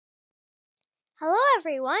Hello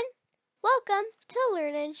everyone! Welcome to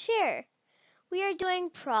Learn and Share. We are doing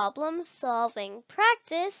problem solving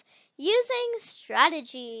practice using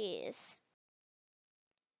strategies.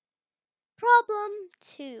 Problem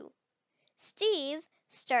 2. Steve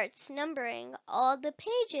starts numbering all the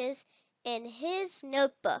pages in his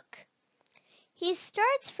notebook. He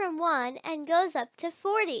starts from 1 and goes up to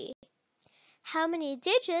 40. How many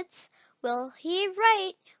digits will he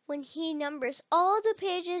write when he numbers all the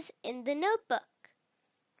pages in the notebook?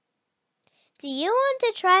 Do you want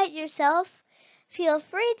to try it yourself? Feel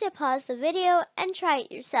free to pause the video and try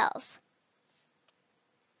it yourself.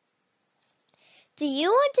 Do you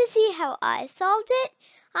want to see how I solved it?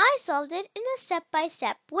 I solved it in a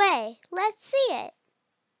step-by-step way. Let's see it.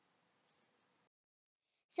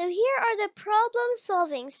 So here are the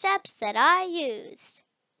problem-solving steps that I used.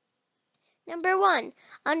 Number 1,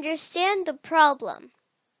 understand the problem.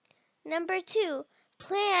 Number 2,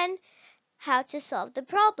 plan how to solve the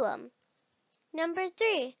problem. Number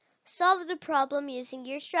 3, solve the problem using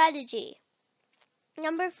your strategy.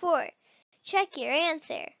 Number 4, check your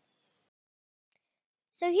answer.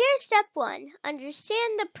 So here's step 1,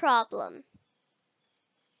 understand the problem.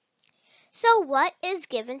 So what is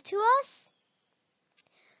given to us?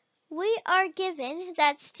 We are given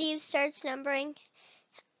that Steve starts numbering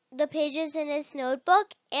the pages in his notebook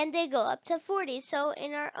and they go up to 40. So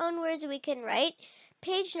in our own words we can write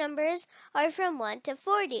page numbers are from 1 to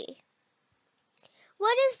 40.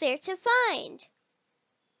 What is there to find?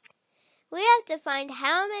 We have to find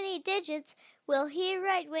how many digits will he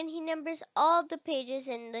write when he numbers all the pages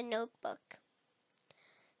in the notebook.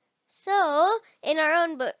 So, in our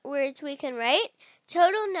own words, we can write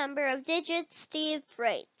total number of digits Steve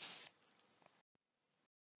writes.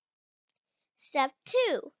 Step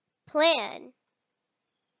 2, plan.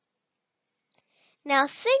 Now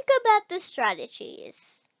think about the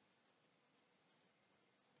strategies.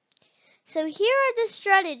 So here are the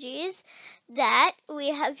strategies that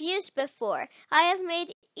we have used before. I have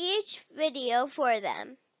made each video for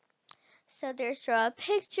them. So there's draw a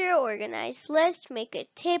picture, organize list, make a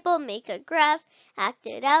table, make a graph, act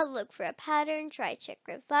it out, look for a pattern, try, check,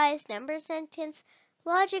 revise, number sentence,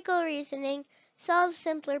 logical reasoning, solve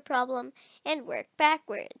simpler problem, and work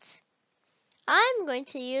backwards. I'm going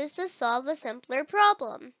to use the solve a simpler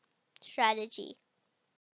problem strategy.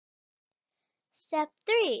 Step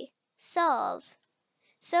 3, solve.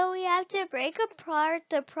 So we have to break apart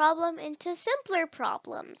the problem into simpler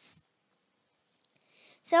problems.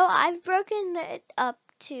 So I've broken it up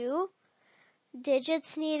to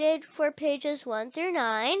digits needed for pages 1 through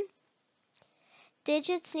 9,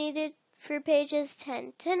 digits needed for pages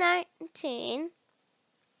 10 to 19,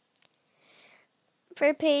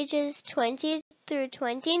 for pages 20 through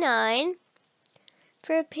 29,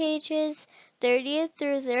 for pages 30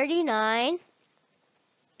 through 39,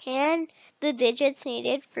 and the digits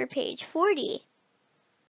needed for page 40.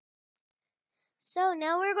 So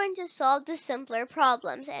now we're going to solve the simpler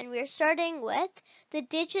problems, and we're starting with the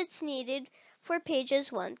digits needed for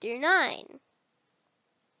pages 1 through 9.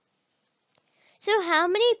 So how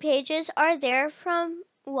many pages are there from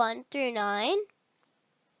 1 through 9?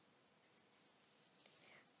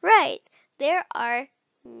 Right, there are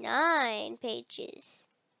 9 pages.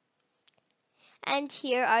 And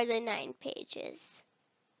here are the 9 pages.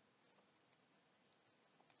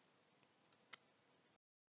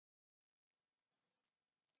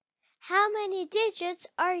 How many digits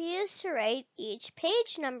are used to write each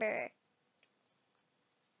page number?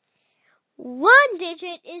 1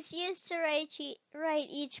 digit is used to write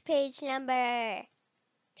each page number.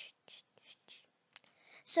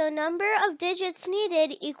 So number of digits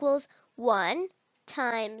needed equals 1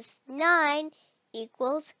 times 9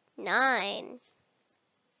 equals 9.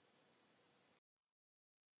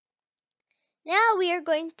 Now we are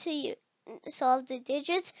going to solve the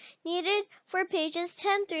digits needed for pages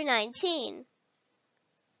 10 through 19.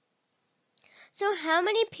 So how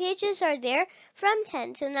many pages are there from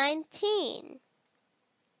 10 to 19?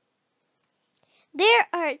 There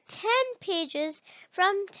are 10 pages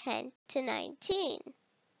from 10 to 19.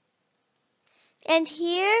 And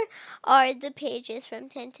here are the pages from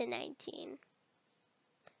 10 to 19.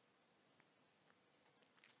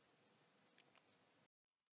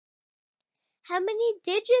 How many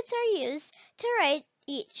digits are used to write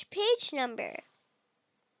each page number?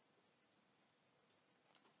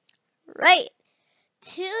 Right,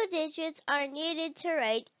 2 digits are needed to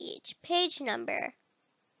write each page number.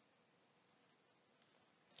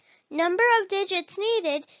 Number of digits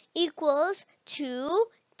needed equals 2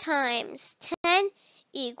 times 10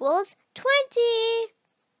 equals 20.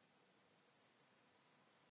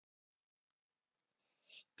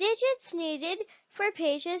 digits needed for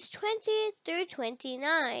pages 20 through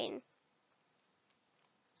 29.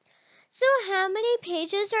 So how many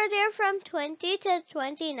pages are there from 20 to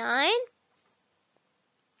 29?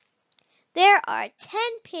 There are 10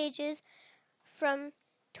 pages from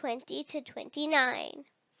 20 to 29.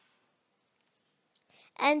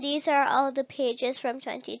 And these are all the pages from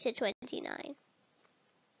 20 to 29.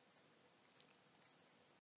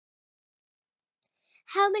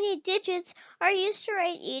 How many digits are used to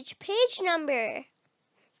write each page number?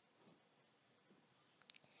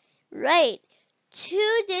 Right.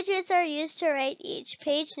 2 digits are used to write each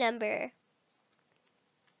page number.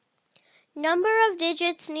 Number of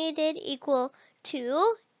digits needed equal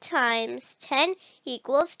 2 times 10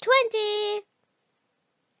 equals 20.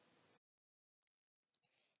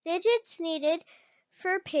 Digits needed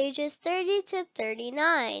for pages 30 to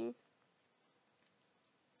 39.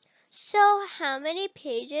 So how many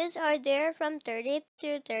pages are there from 30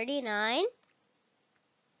 to 39?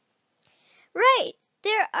 Right,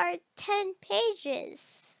 there are 10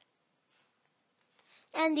 pages.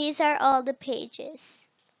 And these are all the pages.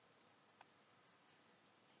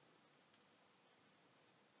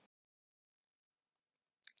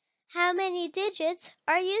 How many digits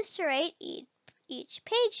are used to write each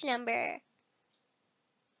page number?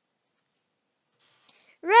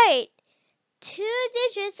 Right, 2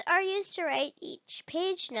 digits are used to write each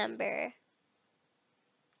page number.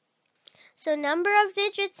 So number of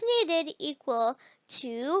digits needed equal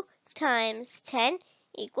 2 times 10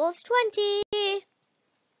 equals 20.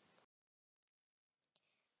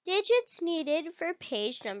 Digits needed for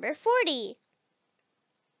page number 40.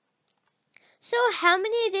 So how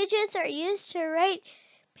many digits are used to write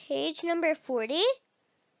page number 40?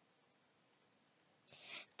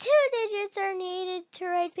 2 digits are needed to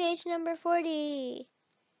write page number 40.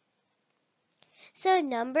 So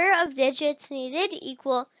number of digits needed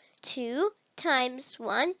equal 2 times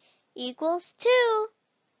 1 equals 2.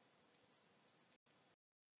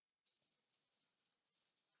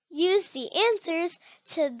 Use the answers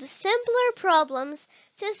to the simpler problems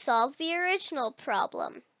to solve the original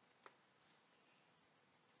problem.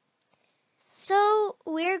 So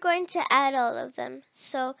we're going to add all of them.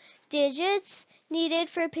 So digits needed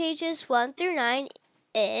for pages 1 through 9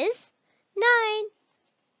 is 9.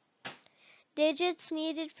 Digits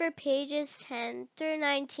needed for pages 10 through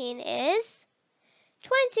 19 is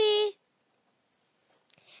 20.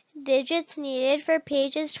 Digits needed for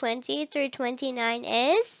pages 20 through 29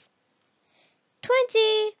 is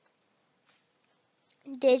 20.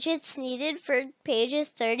 Digits needed for pages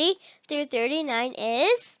 30 through 39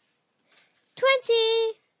 is 20.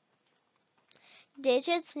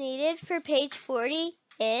 Digits needed for page 40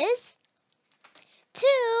 is 2.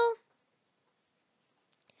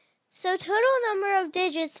 So total number of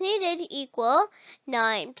digits needed equal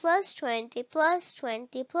 9 plus 20 plus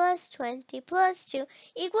 20 plus 20 plus 2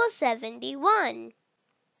 equals 71.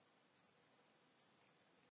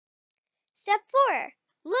 Step 4.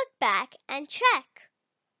 Look back and check.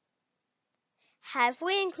 Have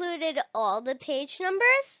we included all the page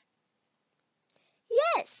numbers?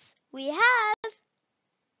 Yes, we have.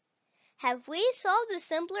 Have we solved the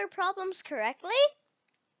simpler problems correctly?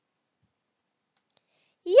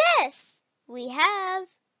 Yes, we have.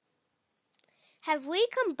 Have we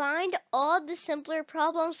combined all the simpler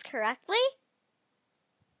problems correctly?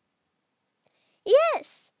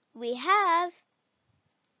 Yes, we have.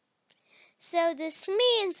 So this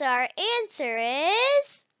means our answer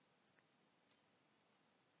is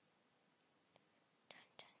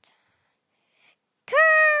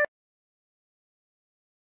correct.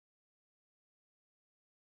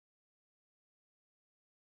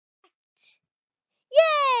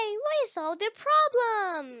 Yay, we solved the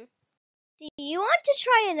problem. Do you want to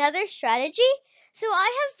try another strategy? So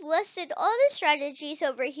I have listed all the strategies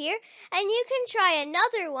over here, and you can try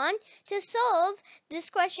another one to solve this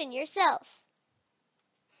question yourself.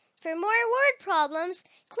 For more word problems,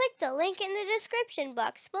 click the link in the description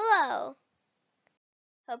box below.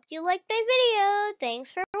 Hope you liked my video.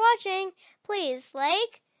 Thanks for watching. Please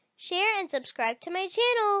like, share, and subscribe to my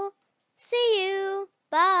channel. See you.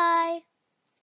 Bye.